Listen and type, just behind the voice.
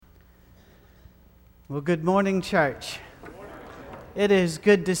Well, good morning, church. It is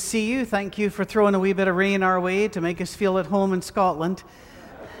good to see you. Thank you for throwing a wee bit of rain our way to make us feel at home in Scotland.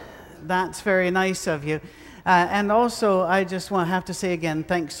 That's very nice of you. And also, I just have to say again,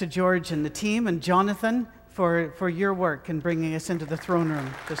 thanks to George and the team and Jonathan for your work in bringing us into the throne room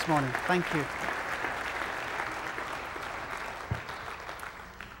this morning. Thank you.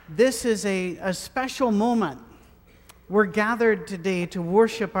 This is a special moment. We're gathered today to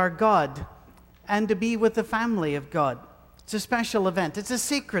worship our God and to be with the family of God. It's a special event. It's a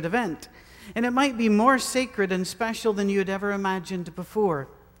sacred event. And it might be more sacred and special than you'd ever imagined before.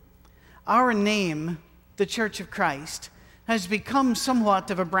 Our name, the Church of Christ, has become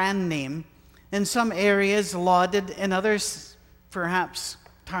somewhat of a brand name. In some areas lauded, in others perhaps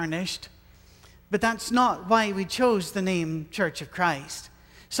tarnished. But that's not why we chose the name Church of Christ.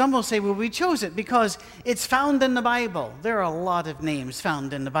 Some will say, well, we chose it because it's found in the Bible. There are a lot of names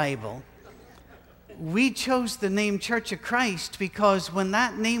found in the Bible. We chose the name Church of Christ because when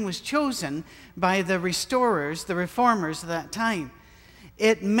that name was chosen by the restorers, the reformers of that time,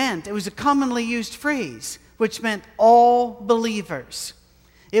 it was a commonly used phrase, which meant all believers.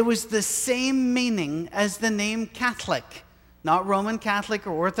 It was the same meaning as the name Catholic, not Roman Catholic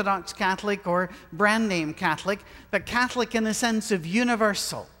or Orthodox Catholic or brand name Catholic, but Catholic in the sense of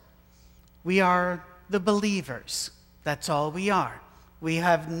universal. We are the believers. That's all we are. We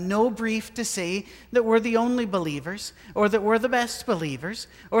have no brief to say that we're the only believers, or that we're the best believers,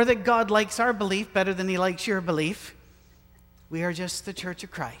 or that God likes our belief better than he likes your belief. We are just the Church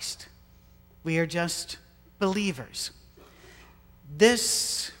of Christ. We are just believers.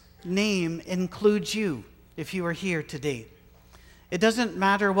 This name includes you if you are here today. It doesn't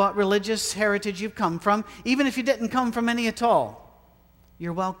matter what religious heritage you've come from, even if you didn't come from any at all.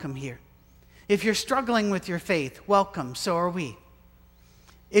 You're welcome here. If you're struggling with your faith, welcome, so are we.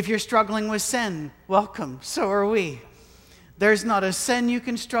 If you're struggling with sin, welcome, so are we. There's not a sin you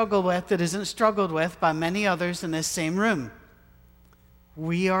can struggle with that isn't struggled with by many others in this same room.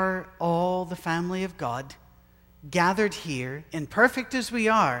 We are all the family of God, gathered here, imperfect as we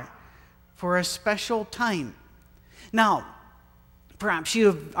are, for a special time. Now, perhaps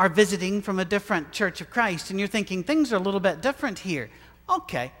you are visiting from a different Church of Christ, and you're thinking, things are a little bit different here.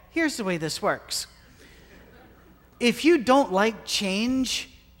 Okay, here's the way this works. If you don't like change,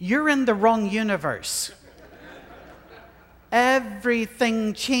 you're in the wrong universe.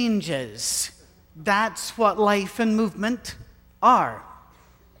 Everything changes. That's what life and movement are.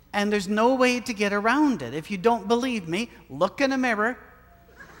 And there's no way to get around it. If you don't believe me, look in a mirror.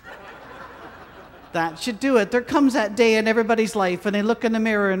 That should do it. There comes that day in everybody's life when they look in the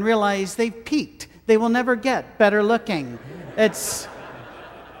mirror and realize they've peaked. They will never get better looking. It's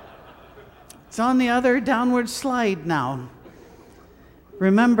on the other downward slide now.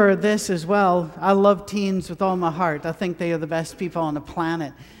 Remember this as well. I love teens with all my heart. I think they are the best people on the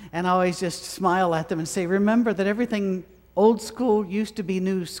planet. And I always just smile at them and say, remember that everything old school used to be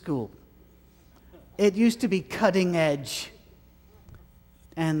new school. It used to be cutting edge.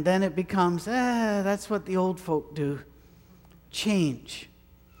 And then it becomes, that's what the old folk do. Change.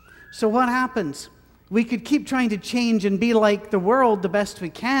 So what happens? We could keep trying to change and be like the world the best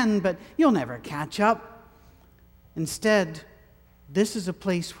we can, but you'll never catch up. Instead, this is a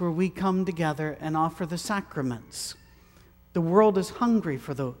place where we come together and offer the sacraments. The world is hungry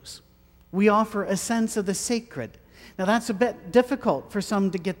for those. We offer a sense of the sacred. Now, that's a bit difficult for some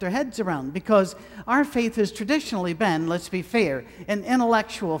to get their heads around because our faith has traditionally been, let's be fair, an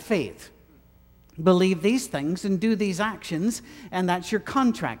intellectual faith. Believe these things and do these actions, and that's your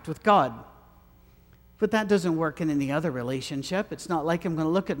contract with God. But that doesn't work in any other relationship. It's not like I'm going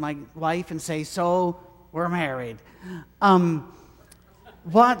to look at my wife and say, so we're married.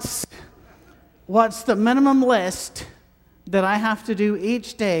 What's the minimum list that I have to do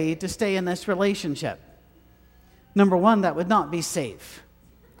each day to stay in this relationship? Number one, that would not be safe.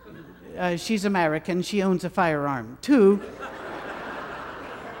 She's American. She owns a firearm. 2,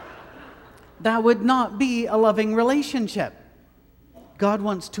 that would not be a loving relationship. God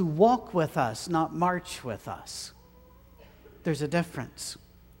wants to walk with us, not march with us. There's a difference.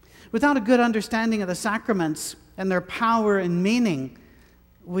 Without a good understanding of the sacraments and their power and meaning,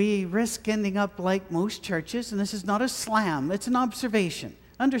 we risk ending up like most churches, and this is not a slam, it's an observation.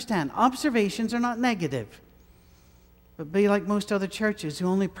 Understand, observations are not negative. But be like most other churches whose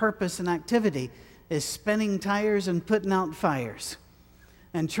only purpose and activity is spinning tires and putting out fires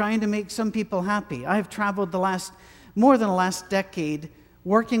and trying to make some people happy. I've traveled more than the last decade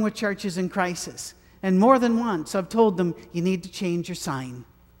working with churches in crisis. And more than once I've told them, you need to change your sign.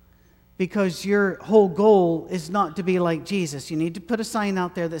 because your whole goal is not to be like Jesus. You need to put a sign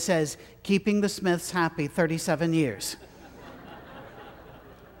out there that says, "Keeping the Smiths happy 37 years."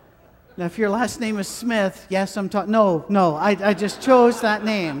 Now, if your last name is Smith, yes, I'm talking. No, I just chose that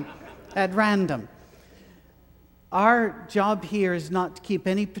name at random. Our job here is not to keep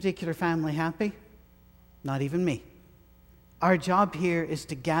any particular family happy, not even me. Our job here is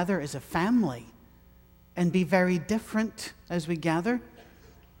to gather as a family and be very different as we gather,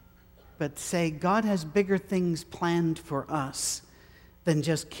 but say God has bigger things planned for us than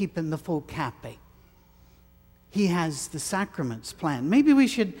just keeping the folk happy. He has the sacraments planned. Maybe we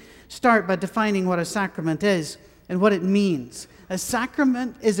should start by defining what a sacrament is and what it means. A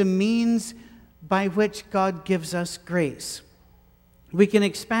sacrament is a means by which God gives us grace. We can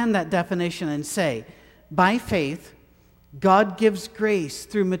expand that definition and say, by faith, God gives grace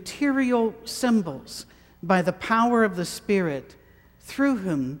through material symbols by the power of the Spirit, through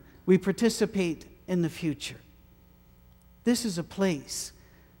whom we participate in the future. This is a place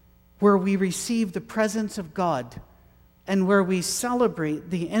where we receive the presence of God and where we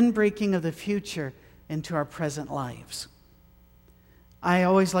celebrate the inbreaking of the future into our present lives. I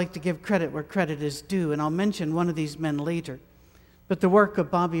always like to give credit where credit is due, and I'll mention one of these men later. But the work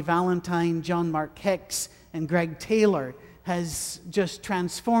of Bobby Valentine, John Mark Hicks, and Greg Taylor has just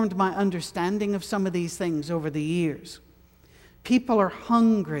transformed my understanding of some of these things over the years. People are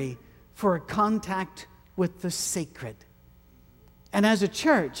hungry for a contact with the sacred. And as a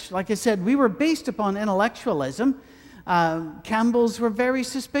church, like I said, we were based upon intellectualism. Campbells were very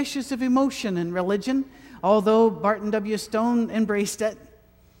suspicious of emotion in religion, although Barton W. Stone embraced it.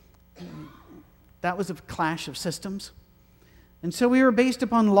 That was a clash of systems. And so we were based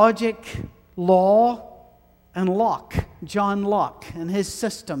upon logic, law, and Locke, John Locke, and his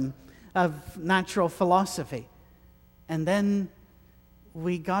system of natural philosophy. And then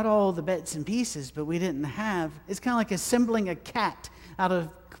we got all the bits and pieces, but we didn't have, it's kind of like assembling a cat out of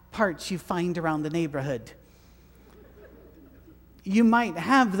parts you find around the neighborhood. You might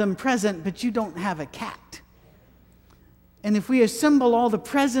have them present, but you don't have a cat. And if we assemble all the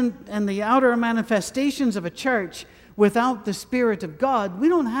present and the outer manifestations of a church without the Spirit of God, we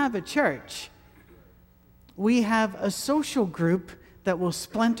don't have a church. We have a social group that will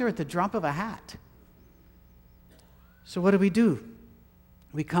splinter at the drop of a hat. So what do?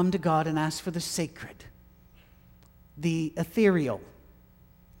 We come to God and ask for the sacred, the ethereal,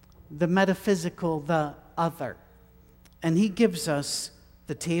 the metaphysical, the other. And He gives us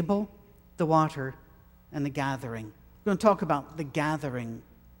the table, the water, and the gathering. We're going to talk about the gathering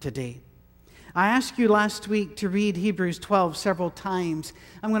today. I asked you last week to read Hebrews 12 several times.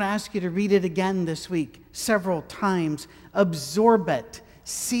 I'm going to ask you to read it again this week several times. Absorb it.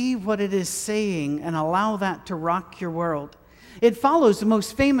 See what it is saying and allow that to rock your world. It follows the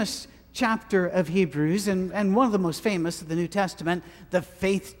most famous chapter of Hebrews and one of the most famous of the New Testament, the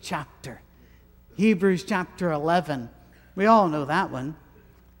faith chapter. Hebrews chapter 11. We all know that one.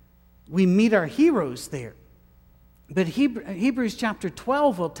 We meet our heroes there. But Hebrews chapter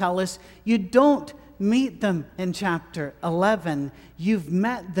 12 will tell us you don't meet them in chapter 11. You've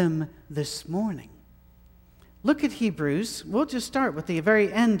met them this morning. Look at Hebrews. We'll just start with the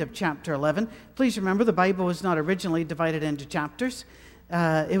very end of chapter 11. Please remember, the Bible was not originally divided into chapters.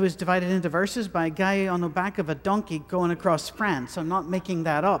 It was divided into verses by a guy on the back of a donkey going across France. I'm not making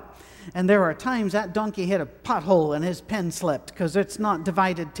that up. And there are times that donkey hit a pothole and his pen slipped because it's not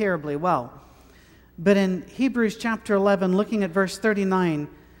divided terribly well. But in Hebrews chapter 11, looking at verse 39,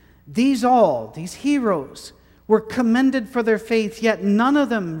 these heroes, were commended for their faith, yet none of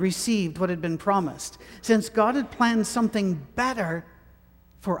them received what had been promised, since God had planned something better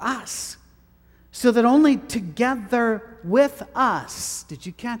for us, so that only together with us, did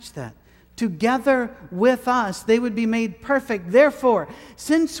you catch that? Together with us, they would be made perfect. Therefore,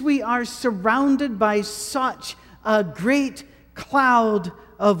 since we are surrounded by such a great cloud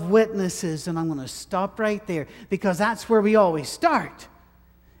of witnesses, and I'm going to stop right there, because that's where we always start.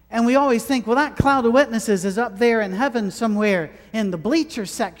 And we always think, well, that cloud of witnesses is up there in heaven somewhere in the bleacher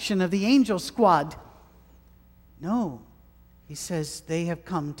section of the angel squad. No, he says they have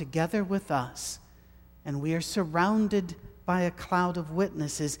come together with us, and we are surrounded by a cloud of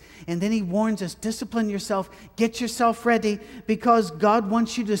witnesses. And then he warns us, discipline yourself, get yourself ready, because God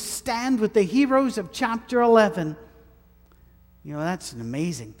wants you to stand with the heroes of chapter 11. You know, that's an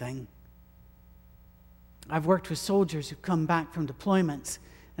amazing thing. I've worked with soldiers who've come back from deployments,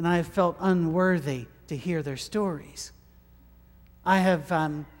 and I have felt unworthy to hear their stories.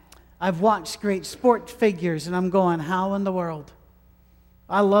 I've watched great sport figures, and I'm going, how in the world?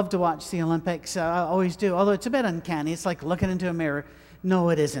 I love to watch the Olympics. I always do, although it's a bit uncanny. It's like looking into a mirror. No,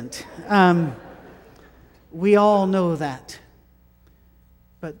 it isn't. We all know that.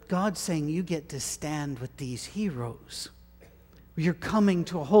 But God's saying you get to stand with these heroes. You're coming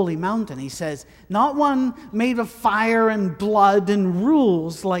to a holy mountain, he says. Not one made of fire and blood and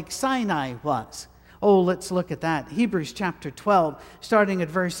rules like Sinai was. Oh, let's look at that. Hebrews chapter 12, starting at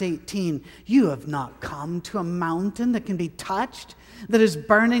verse 18. You have not come to a mountain that can be touched, that is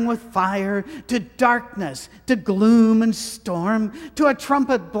burning with fire, to darkness, to gloom and storm, to a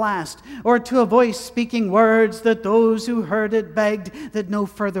trumpet blast, or to a voice speaking words that those who heard it begged that no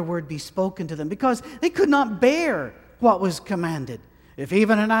further word be spoken to them, because they could not bear what was commanded. If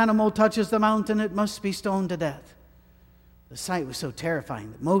even an animal touches the mountain, it must be stoned to death. The sight was so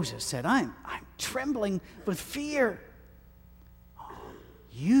terrifying that Moses said, I'm trembling with fear. Oh,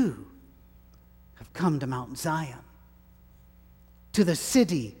 you have come to Mount Zion, to the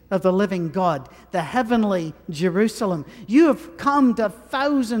city of the living God, the heavenly Jerusalem. You have come to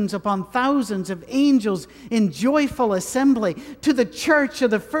thousands upon thousands of angels in joyful assembly, to the church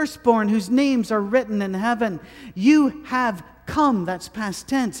of the firstborn whose names are written in heaven. You have come, that's past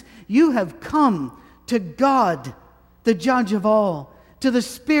tense, you have come to God, the judge of all, to the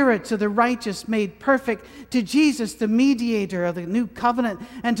spirits of the righteous made perfect, to Jesus, the mediator of the new covenant,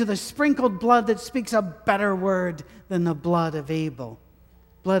 and to the sprinkled blood that speaks a better word than the blood of Abel.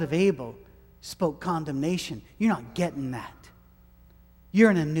 Blood of Abel spoke condemnation. You're not getting that.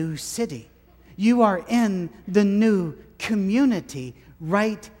 You're in a new city. You are in the new community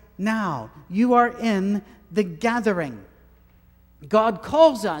right now. You are in the gathering. God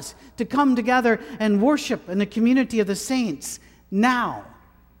calls us to come together and worship in the community of the saints now.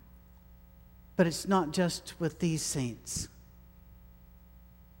 But it's not just with these saints.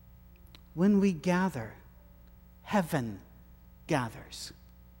 When we gather, heaven gathers.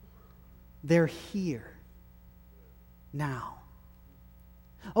 They're here now.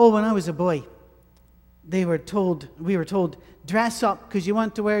 Oh, when I was a boy, we were told, dress up because you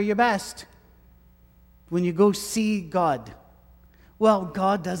want to wear your best when you go see God. Well,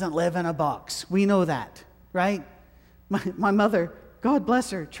 God doesn't live in a box. We know that, right? My mother, God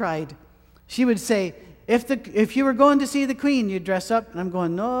bless her, tried. She would say, if you were going to see the Queen, you'd dress up. And I'm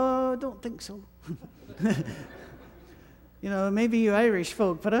going, no, I don't think so. Maybe you Irish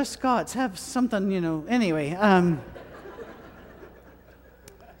folk, but us Scots have something, Anyway,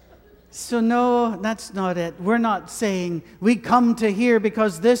 so no, that's not it. We're not saying we come to here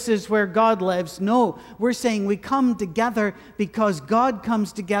because this is where God lives. No, we're saying we come together because God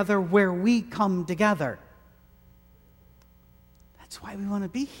comes together where we come together. That's why we want to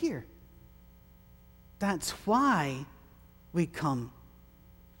be here. That's why we come.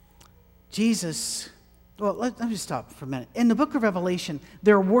 Jesus, well, let me stop for a minute. In the book of Revelation,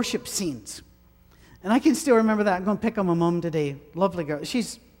 there are worship scenes. And I can still remember that. I'm going to pick on my mom today. Lovely girl.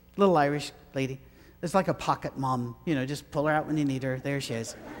 She's little Irish lady. It's like a pocket mom. Just pull her out when you need her. There she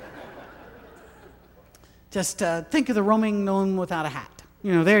is. Just think of the roaming gnome without a hat.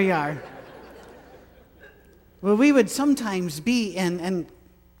 There you are. Well, we would sometimes be and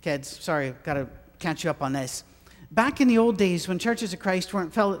kids, sorry, got to catch you up on this. Back in the old days when churches of Christ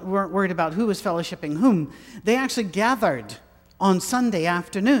weren't worried about who was fellowshipping whom, they actually gathered on Sunday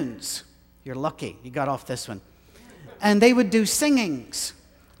afternoons. You're lucky you got off this one. And they would do singings,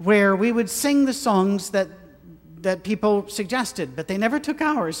 where we would sing the songs that people suggested, but they never took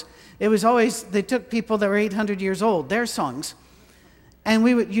ours. It was always, they took people that were 800 years old, their songs. And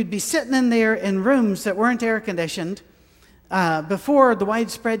you'd be sitting in there in rooms that weren't air conditioned before the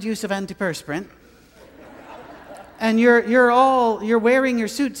widespread use of antiperspirant. And you're wearing your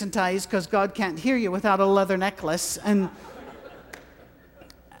suits and ties because God can't hear you without a leather necklace. And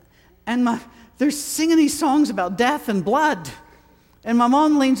they're singing these songs about death and blood. And my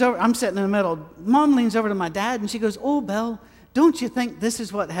mom leans over, I'm sitting in the middle. Mom leans over to my dad and she goes, "Oh, Bill, don't you think this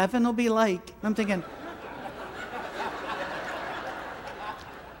is what heaven will be like?" And I'm thinking,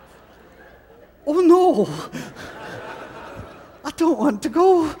 oh no, I don't want to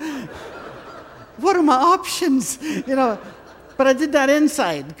go. What are my options? But I did that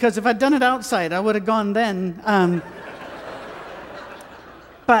inside, because if I'd done it outside, I would have gone then.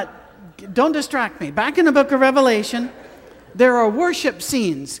 But don't distract me. Back in the book of Revelation, there are worship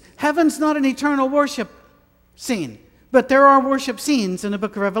scenes. Heaven's not an eternal worship scene, but there are worship scenes in the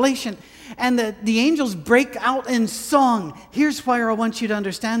book of Revelation. And the angels break out in song. Here's why I want you to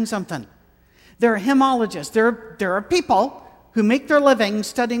understand something. There are hymnologists. There are people who make their living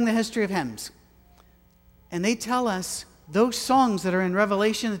studying the history of hymns. And they tell us those songs that are in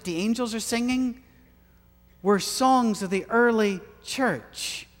Revelation that the angels are singing were songs of the early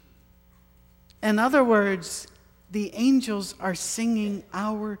church. In other words, the angels are singing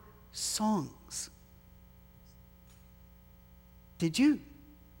our songs. Do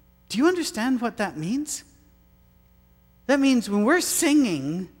you understand what that means? That means when we're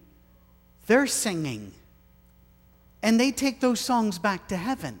singing, they're singing. And they take those songs back to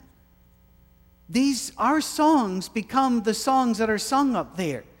heaven. Our songs become the songs that are sung up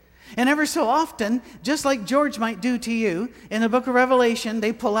there. And ever so often, just like George might do to you, in the book of Revelation,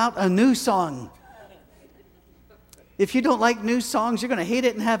 they pull out a new song. If you don't like new songs, you're going to hate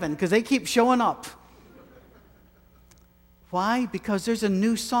it in heaven because they keep showing up. Why? Because there's a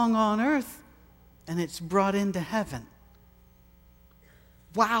new song on earth and it's brought into heaven.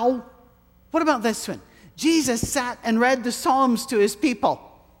 Wow. What about this one? Jesus sat and read the Psalms to his people.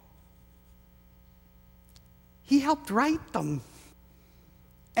 He helped write them.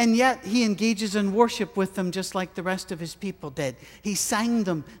 And yet he engages in worship with them just like the rest of his people did. He sang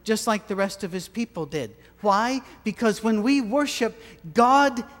them just like the rest of his people did. Why? Because when we worship,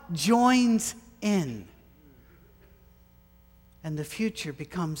 God joins in. And the future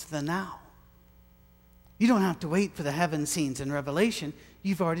becomes the now. You don't have to wait for the heaven scenes in Revelation.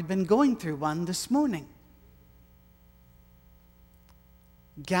 You've already been going through one this morning.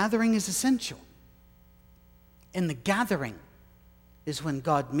 Gathering is essential. In the gathering is when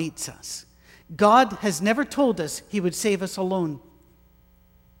God meets us. God has never told us he would save us alone.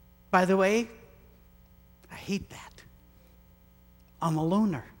 By the way, I hate that. I'm a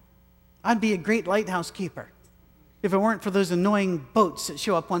loner. I'd be a great lighthouse keeper if it weren't for those annoying boats that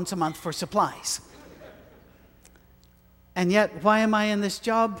show up once a month for supplies. And yet, why am I in this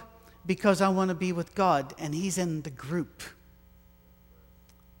job? Because I want to be with God, and he's in the group.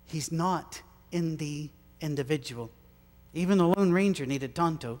 He's not in the individual. Even the Lone Ranger needed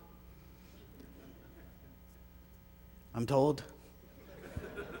Tonto, I'm told.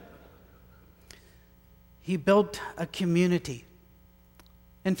 He built a community.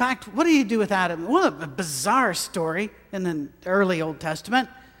 In fact, what do you do with Adam? What a bizarre story in the early Old Testament.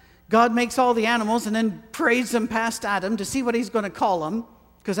 God makes all the animals and then parades them past Adam to see what he's going to call them,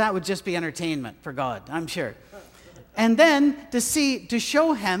 because that would just be entertainment for God, I'm sure. And then to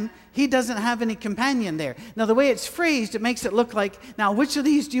show him he doesn't have any companion there. Now, the way it's phrased, it makes it look like, now, which of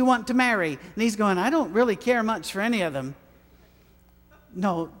these do you want to marry? And he's going, I don't really care much for any of them.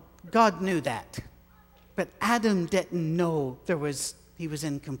 No, God knew that. But Adam didn't know he was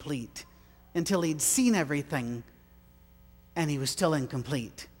incomplete until he'd seen everything and he was still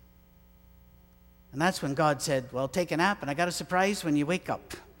incomplete. And that's when God said, well, take a nap and I got a surprise when you wake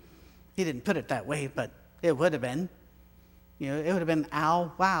up. He didn't put it that way, but it would have been. It would have been,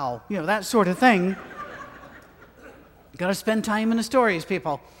 ow, wow, that sort of thing. Got to spend time in the stories,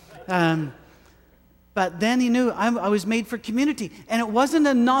 people. But then he knew I was made for community. And it wasn't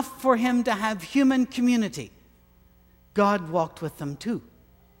enough for him to have human community. God walked with them too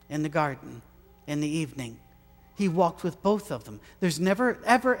in the garden in the evening. He walked with both of them. There's never,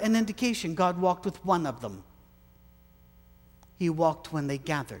 ever an indication God walked with one of them. He walked when they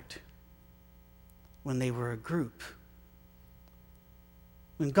gathered, when they were a group.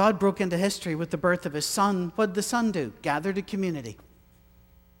 When God broke into history with the birth of his son, what did the son do? Gathered a community.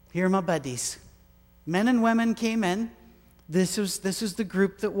 Here are my buddies. Men and women came in. This was the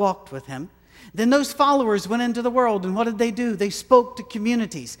group that walked with him. Then those followers went into the world, and what did they do? They spoke to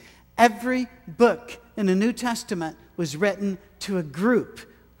communities. Every book in the New Testament was written to a group,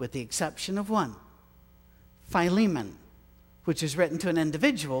 with the exception of one. Philemon, which is written to an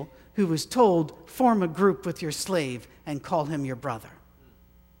individual who was told, form a group with your slave and call him your brother.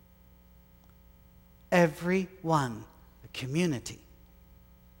 Every one, a community,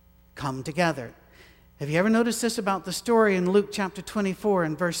 come together. Have you ever noticed this about the story in Luke chapter 24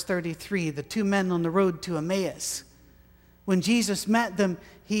 and verse 33, the two men on the road to Emmaus? When Jesus met them,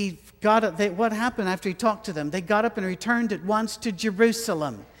 what happened after he talked to them? They got up and returned at once to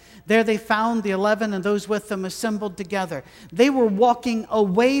Jerusalem. There they found the 11 and those with them assembled together. They were walking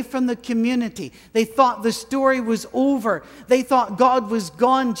away from the community. They thought the story was over. They thought God was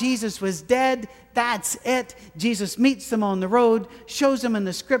gone. Jesus was dead. That's it. Jesus meets them on the road, shows them in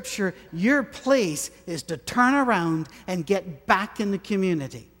the scripture, your place is to turn around and get back in the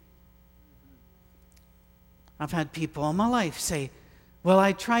community. I've had people all my life say, well,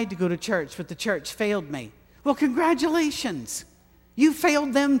 I tried to go to church, but the church failed me. Well, congratulations. You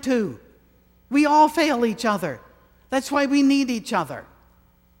failed them too. We all fail each other. That's why we need each other.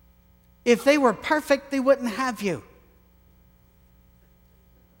 If they were perfect, they wouldn't have you.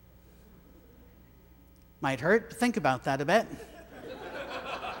 Might hurt, but think about that a bit.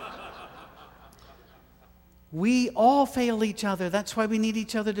 We all fail each other. That's why we need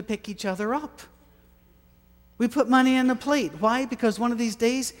each other to pick each other up. We put money in a plate. Why? Because one of these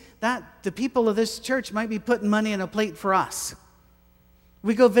days, the people of this church might be putting money in a plate for us.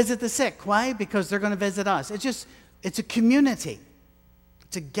 We go visit the sick. Why? Because they're going to visit us. It's a community.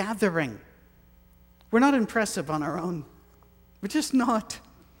 It's a gathering. We're not impressive on our own. We're just not.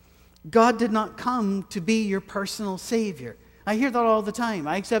 God did not come to be your personal Savior. I hear that all the time.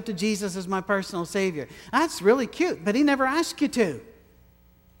 I accepted Jesus as my personal Savior. That's really cute, but He never asked you to.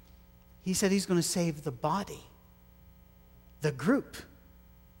 He said He's going to save the body, the group.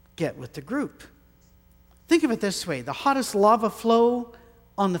 Get with the group. Think of it this way. The hottest lava flow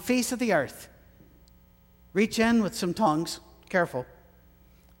on the face of the earth. Reach in with some tongs. Careful.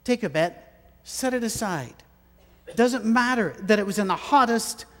 Take a bit. Set it aside. It doesn't matter that it was in the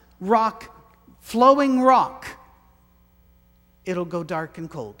hottest rock, flowing rock. It'll go dark and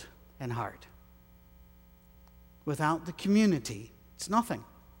cold and hard. Without the community, it's nothing.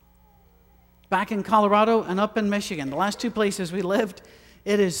 Back in Colorado and up in Michigan, the last two places we lived,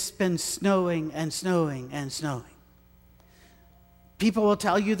 it has been snowing and snowing and snowing. People will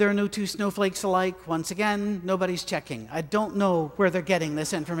tell you there are no two snowflakes alike. Once again, nobody's checking. I don't know where they're getting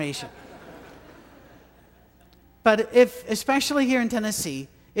this information. But if, especially here in Tennessee,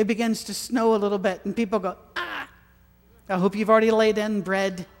 it begins to snow a little bit and people go, ah, I hope you've already laid in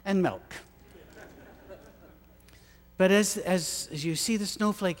bread and milk. But as you see the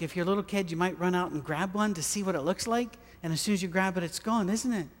snowflake, if you're a little kid, you might run out and grab one to see what it looks like. And as soon as you grab it, it's gone,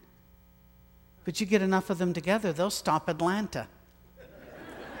 isn't it? But you get enough of them together, they'll stop Atlanta.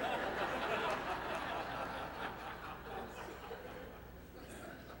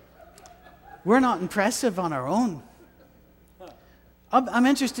 We're not impressive on our own. I'm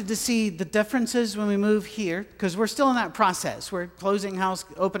interested to see the differences when we move here, because we're still in that process. We're closing house,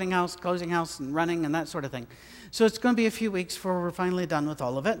 opening house, closing house, and running, and that sort of thing. So it's going to be a few weeks before we're finally done with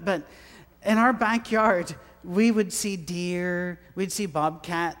all of it. But in our backyard, we would see deer, we'd see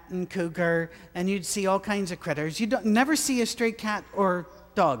bobcat and cougar, and you'd see all kinds of critters. You don't never see a stray cat or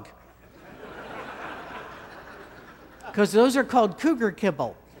dog, because those are called cougar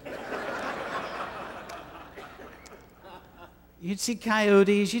kibble. You'd see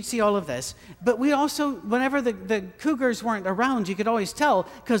coyotes, you'd see all of this. But we also, whenever the cougars weren't around, you could always tell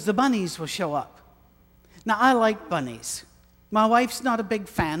because the bunnies will show up. Now, I like bunnies. My wife's not a big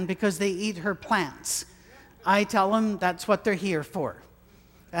fan because they eat her plants. I tell them that's what they're here for.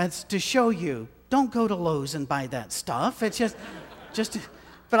 That's to show you, don't go to Lowe's and buy that stuff. It's just,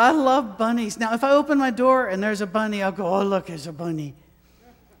 but I love bunnies. Now, if I open my door and there's a bunny, I'll go, oh, look, there's a bunny.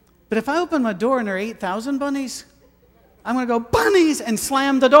 But if I open my door and there are 8,000 bunnies, I'm going to go, bunnies, and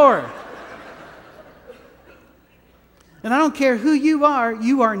slam the door. And I don't care who you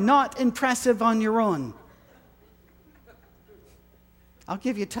are not impressive on your own. I'll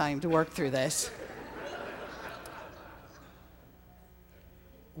give you time to work through this.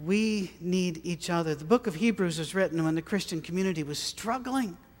 We need each other. The book of Hebrews was written when the Christian community was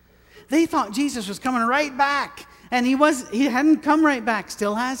struggling. They thought Jesus was coming right back, and he hadn't come right back,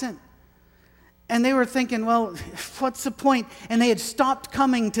 still hasn't. And they were thinking, well, what's the point? And they had stopped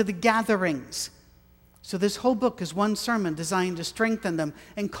coming to the gatherings. So this whole book is one sermon designed to strengthen them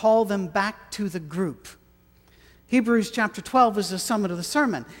and call them back to the group. Hebrews chapter 12 is the summit of the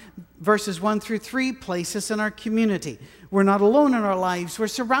sermon. Verses 1 through 3 place us in our community. We're not alone in our lives. We're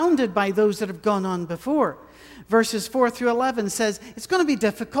surrounded by those that have gone on before. Verses 4 through 11 says, it's going to be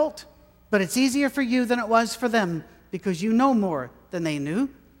difficult, but it's easier for you than it was for them because you know more than they knew.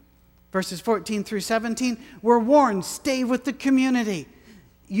 Verses 14 through 17, we're warned, stay with the community.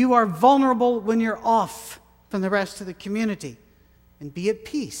 You are vulnerable when you're off from the rest of the community. And be at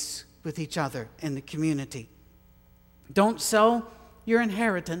peace with each other in the community. Don't sell your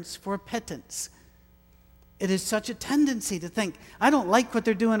inheritance for a pittance. It is such a tendency to think, I don't like what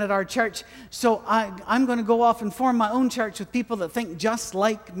they're doing at our church, so I'm going to go off and form my own church with people that think just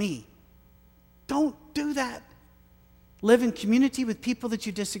like me. Don't do that. Live in community with people that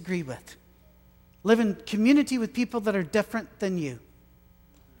you disagree with. Live in community with people that are different than you.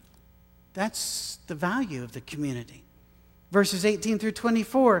 That's the value of the community. Verses 18 through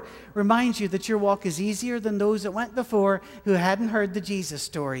 24 reminds you that your walk is easier than those that went before who hadn't heard the Jesus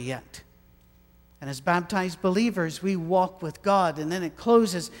story yet. And as baptized believers, we walk with God. And then it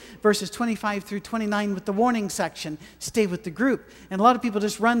closes verses 25 through 29 with the warning section, stay with the group. And a lot of people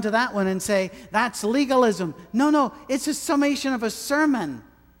just run to that one and say, that's legalism. No, it's a summation of a sermon.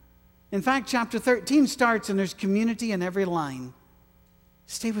 In fact, chapter 13 starts and there's community in every line.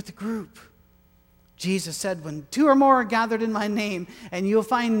 Stay with the group. Jesus said, when 2 or more are gathered in my name, and you'll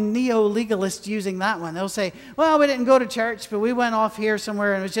find neo-legalists using that one. They'll say, well, we didn't go to church, but we went off here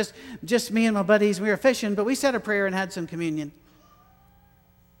somewhere, and it was just me and my buddies. We were fishing, but we said a prayer and had some communion.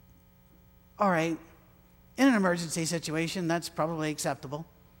 All right, in an emergency situation, that's probably acceptable.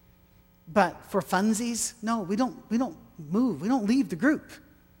 But for funsies, no, we don't move. We don't leave the group.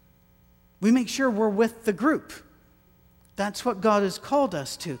 We make sure we're with the group. That's what God has called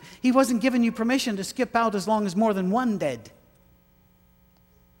us to. He wasn't giving you permission to skip out as long as more than one did.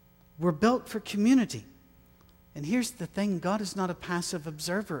 We're built for community. And here's the thing, God is not a passive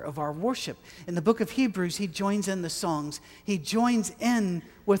observer of our worship. In the book of Hebrews, he joins in the songs. He joins in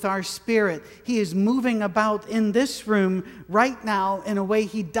with our spirit. He is moving about in this room right now in a way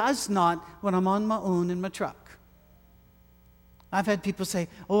he does not when I'm on my own in my truck. I've had people say,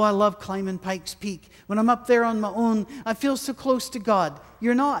 oh, I love climbing Pikes Peak. When I'm up there on my own, I feel so close to God.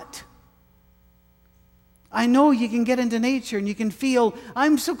 You're not. I know you can get into nature and you can feel,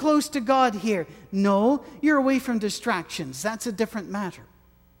 I'm so close to God here. No, you're away from distractions. That's a different matter.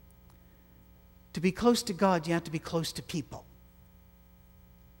 To be close to God, you have to be close to people.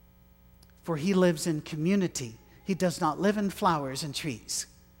 For he lives in community. He does not live in flowers and trees.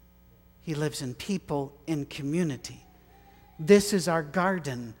 He lives in people in community. This is our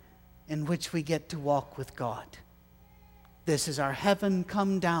garden in which we get to walk with God. This is our heaven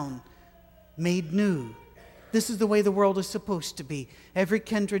come down, made new. This is the way the world is supposed to be. Every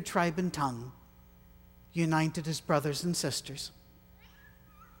kindred, tribe, and tongue united as brothers and sisters.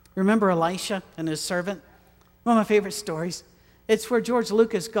 Remember Elisha and his servant? One of my favorite stories. It's where George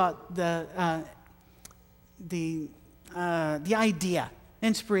Lucas got the idea,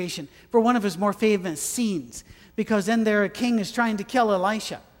 inspiration, for one of his more famous scenes. Because in there, a king is trying to kill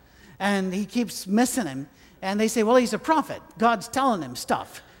Elisha. And he keeps missing him. And they say, well, he's a prophet. God's telling him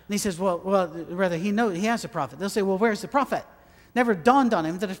stuff. And he says, well, rather, he knows he has a prophet. They'll say, well, where's the prophet? Never dawned on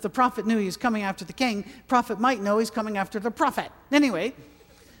him that if the prophet knew he was coming after the king, prophet might know he's coming after the prophet. Anyway,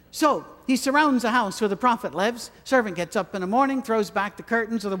 so he surrounds the house where the prophet lives. Servant gets up in the morning, throws back the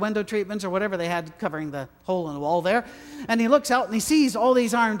curtains or the window treatments or whatever they had covering the hole in the wall there. And he looks out and he sees all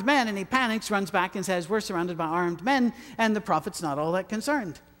these armed men and he panics, runs back and says, we're surrounded by armed men. And the prophet's not all that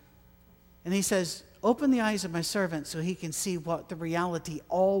concerned. And he says, open the eyes of my servant so he can see what the reality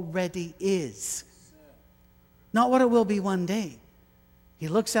already is. Not what it will be one day. He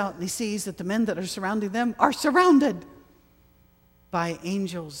looks out and he sees that the men that are surrounding them are surrounded by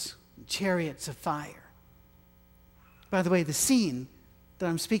angels, chariots of fire. By the way, the scene that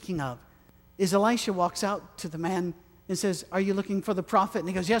I'm speaking of is Elisha walks out to the man and says, are you looking for the prophet? And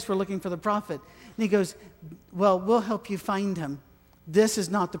he goes, yes, we're looking for the prophet. And he goes, well, we'll help you find him. This is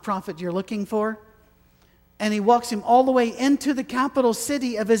not the prophet you're looking for. And he walks him all the way into the capital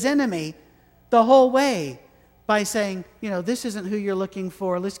city of his enemy the whole way by saying, this isn't who you're looking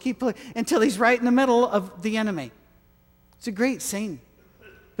for. Let's keep looking until he's right in the middle of the enemy. It's a great scene.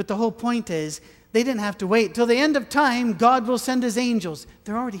 But the whole point is, they didn't have to wait till the end of time. God will send his angels.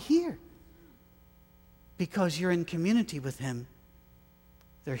 They're already here. Because you're in community with him.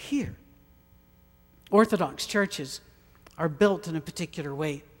 They're here. Orthodox churches are built in a particular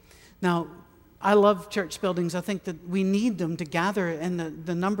way. Now, I love church buildings. I think that we need them to gather in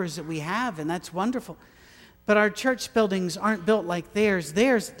the numbers that we have, and that's wonderful. But our church buildings aren't built like theirs.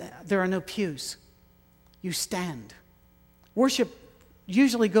 There are no pews. You stand. Worship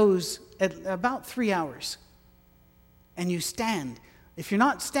usually goes at about 3 hours. And you stand. If you're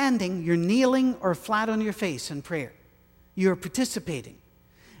not standing, you're kneeling or flat on your face in prayer. You're participating.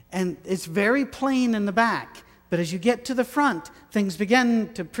 And it's very plain in the back. But as you get to the front, things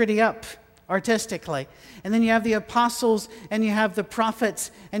begin to pretty up artistically. And then you have the apostles, and you have the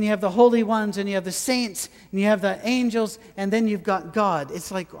prophets, and you have the holy ones, and you have the saints, and you have the angels, and then you've got God.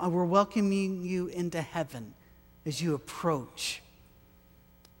 It's like we're welcoming you into heaven as you approach.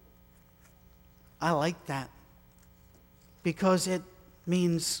 I like that because it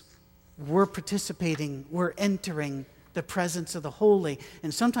means we're participating, we're entering the presence of the holy.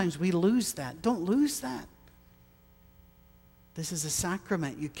 And sometimes we lose that. Don't lose that. This is a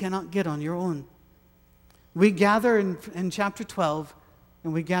sacrament you cannot get on your own. We gather in chapter 12,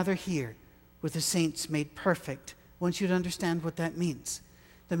 and we gather here with the saints made perfect. I want you to understand what that means.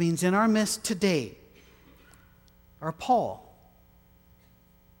 That means in our midst today are Paul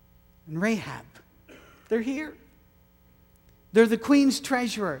and Rahab. They're here. They're the queen's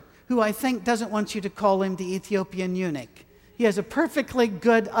treasurer, who I think doesn't want you to call him the Ethiopian eunuch. He has a perfectly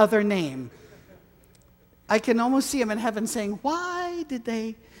good other name. I can almost see him in heaven saying, why did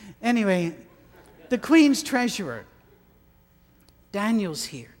they? Anyway, the queen's treasurer. Daniel's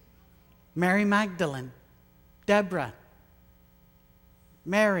here. Mary Magdalene, Deborah,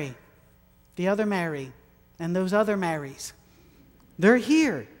 Mary, the other Mary, and those other Marys. They're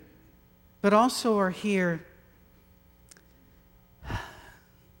here, but also are here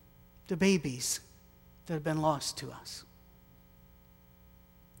the babies that have been lost to us,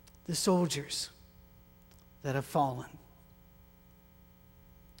 the soldiers that have fallen.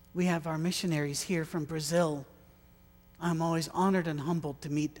 We have our missionaries here from Brazil. I'm always honored and humbled to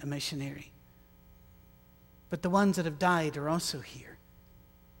meet a missionary. But the ones that have died are also here.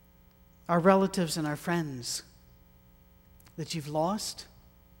 Our relatives and our friends that you've lost,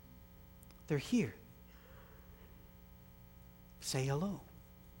 they're here. Say hello.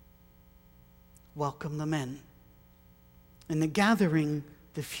 Welcome them in. In the gathering,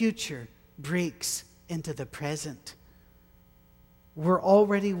 the future breaks into the present. We're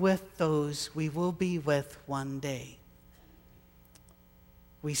already with those we will be with one day.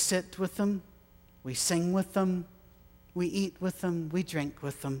 We sit with them, we sing with them, we eat with them, we drink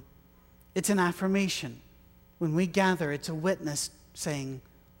with them. It's an affirmation. When we gather, it's a witness saying,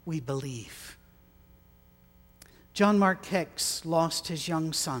 we believe. John Mark Hicks lost his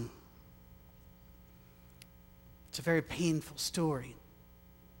young son. It's a very painful story.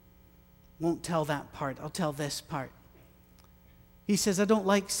 Won't tell that part. I'll tell this part. He says, I don't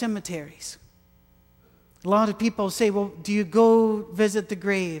like cemeteries. A lot of people say, well, do you go visit the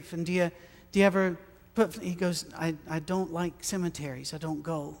grave? And do you ever put... He goes, I don't like cemeteries. I don't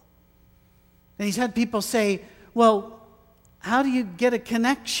go. And he's had people say, well, how do you get a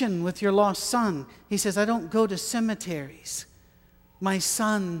connection with your lost son? He says, I don't go to cemeteries. My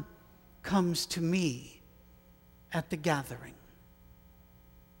son comes to me at the gathering.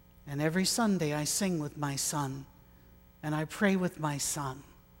 And every Sunday I sing with my son, and I pray with my son,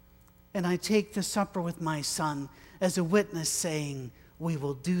 and I take the supper with my son as a witness saying, we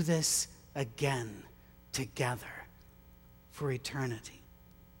will do this again together for eternity.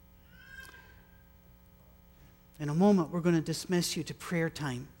 In a moment, we're going to dismiss you to prayer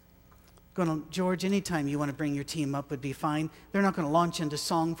time. George, anytime you want to bring your team up would be fine. They're not going to launch into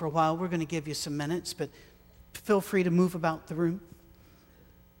song for a while. We're going to give you some minutes, but feel free to move about the room.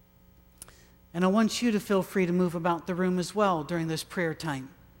 And I want you to feel free to move about the room as well during this prayer time.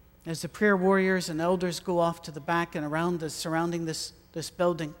 As the prayer warriors and elders go off to the back and around surrounding this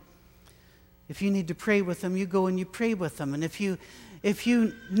building. If you need to pray with them, you go and you pray with them. And if you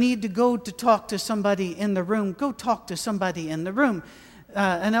need to go to talk to somebody in the room, go talk to somebody in the room.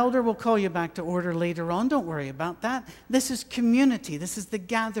 An elder will call you back to order later on. Don't worry about that. This is community. This is the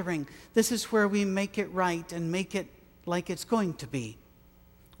gathering. This is where we make it right and make it like it's going to be.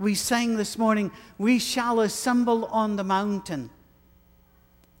 We sang this morning, we shall assemble on the mountain.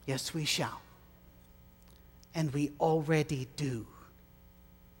 Yes, we shall. And we already do.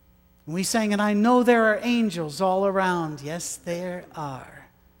 We sang, and I know there are angels all around. Yes, there are.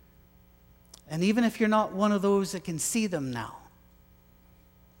 And even if you're not one of those that can see them now,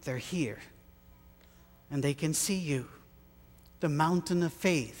 they're here. And they can see you. The mountain of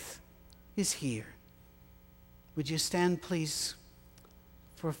faith is here. Would you stand, please,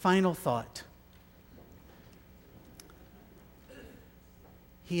 for a final thought?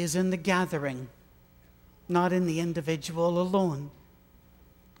 He is in the gathering, not in the individual alone.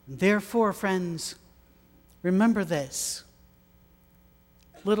 Therefore, friends, remember this.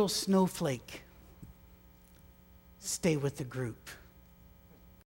 Little snowflake, stay with the group.